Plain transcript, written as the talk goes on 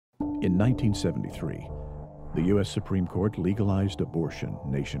In 1973, the U.S. Supreme Court legalized abortion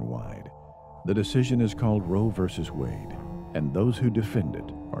nationwide. The decision is called Roe versus Wade, and those who defend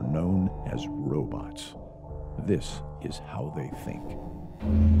it are known as RoeBots. This is how they think.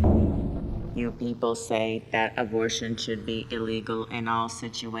 You people say that abortion should be illegal in all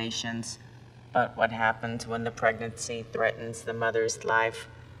situations, but what happens when the pregnancy threatens the mother's life?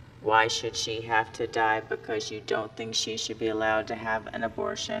 Why should she have to die because you don't think she should be allowed to have an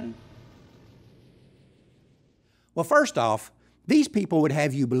abortion? Well, first off, these people would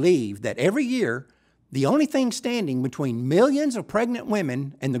have you believe that every year, the only thing standing between millions of pregnant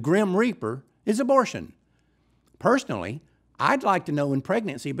women and the Grim Reaper is abortion. Personally, I'd like to know when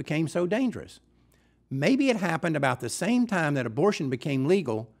pregnancy became so dangerous. Maybe it happened about the same time that abortion became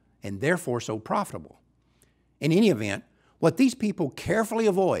legal and therefore so profitable. In any event, what these people carefully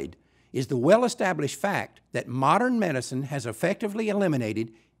avoid is the well-established fact that modern medicine has effectively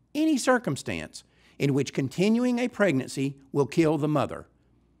eliminated any circumstance in which continuing a pregnancy will kill the mother.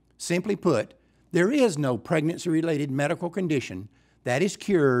 Simply put, there is no pregnancy-related medical condition that is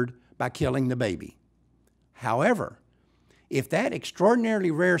cured by killing the baby. However, if that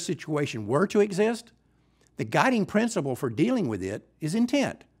extraordinarily rare situation were to exist, the guiding principle for dealing with it is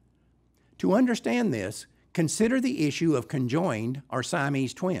intent. To understand this, consider the issue of conjoined or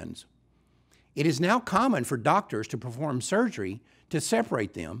Siamese twins. It is now common for doctors to perform surgery to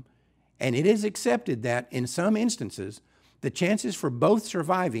separate them, and it is accepted that in some instances, the chances for both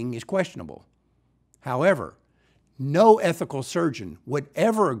surviving is questionable. However, no ethical surgeon would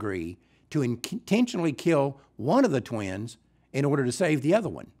ever agree to intentionally kill one of the twins in order to save the other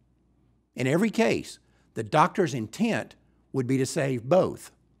one. In every case, the doctor's intent would be to save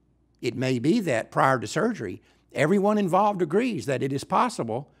both. It may be that prior to surgery, everyone involved agrees that it is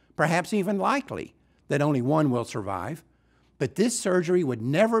possible, perhaps even likely, that only one will survive, but this surgery would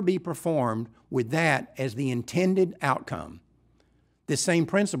never be performed with that as the intended outcome. This same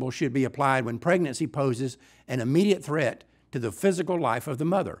principle should be applied when pregnancy poses an immediate threat to the physical life of the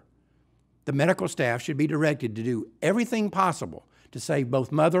mother. The medical staff should be directed to do everything possible to save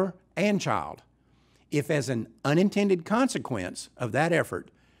both mother and child. If as an unintended consequence of that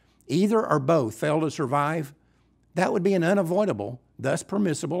effort, either or both fail to survive, that would be an unavoidable, thus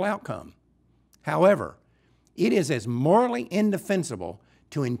permissible outcome. However, it is as morally indefensible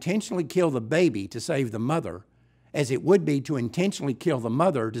to intentionally kill the baby to save the mother as it would be to intentionally kill the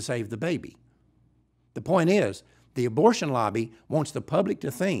mother to save the baby. The point is, the abortion lobby wants the public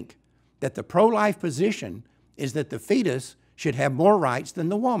to think that the pro-life position is that the fetus should have more rights than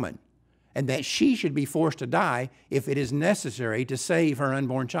the woman, and that she should be forced to die if it is necessary to save her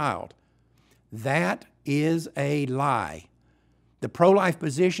unborn child. That is a lie. The pro-life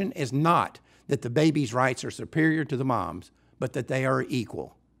position is not that the baby's rights are superior to the mom's, but that they are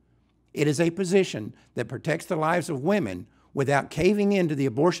equal. It is a position that protects the lives of women without caving into the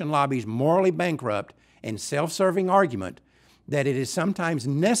abortion lobby's morally bankrupt and self-serving argument that it is sometimes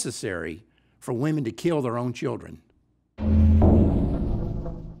necessary for women to kill their own children.